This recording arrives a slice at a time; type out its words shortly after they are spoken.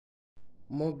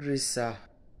More grace, sir.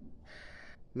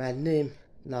 My name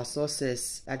na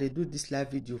Success. I dey do this live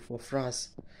video for France.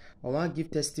 I wan give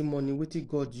testimony wetin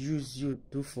God use you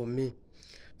do for me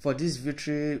for this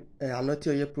victory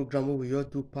Anointed program wey we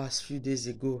just do past few days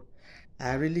ago.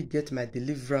 I really get my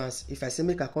deliverance. If I say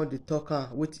make I come dey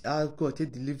talk with how God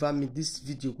take deliver me, this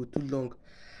video go too long.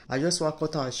 I just want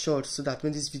cut am short so that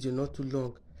when this video not too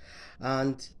long.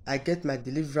 And I get my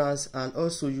deliverance. And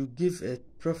also you give a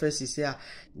prophecy say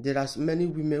there are many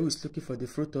women who is looking for the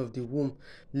fruit of the womb.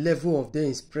 11 of them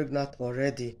is pregnant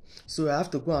already, so I have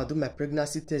to go and do my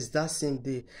pregnancy test that same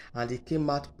day, and it came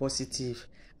out positive.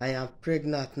 I am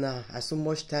pregnant now. I so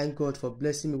much thank God for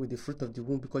blessing me with the fruit of the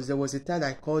womb, because there was a time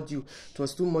I called you. It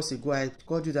was 2 months ago. I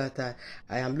called you that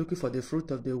I am looking for the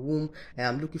fruit of the womb. I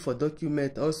am looking for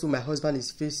document. Also, my husband is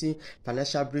facing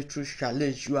financial breakthrough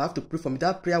challenge. You have to pray for me.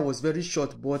 That prayer was very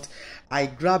short, but I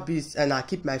grab it and I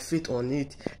keep my faith on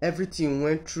it. Everything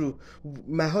went through.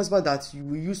 My husband that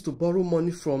we used to borrow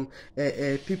money from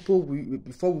people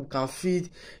before we can feed,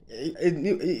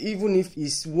 even if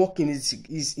he's working,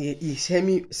 he's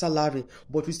heavy salary,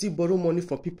 but we still borrow money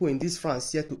from people in this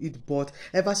France here to eat. But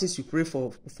ever since you pray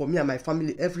for me and my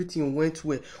family, everything went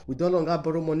well. We no longer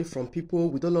borrow money from people.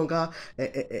 We no longer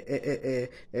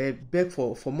beg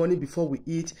for money before we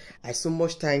eat. I so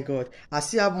much thank God. I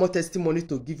still have more testimony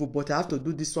to give you, but I have to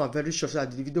do this one very short so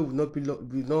that the video will not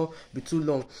be too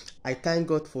long. I thank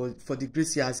God for the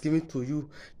grace He has given to you.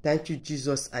 Thank you,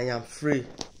 Jesus. I am free.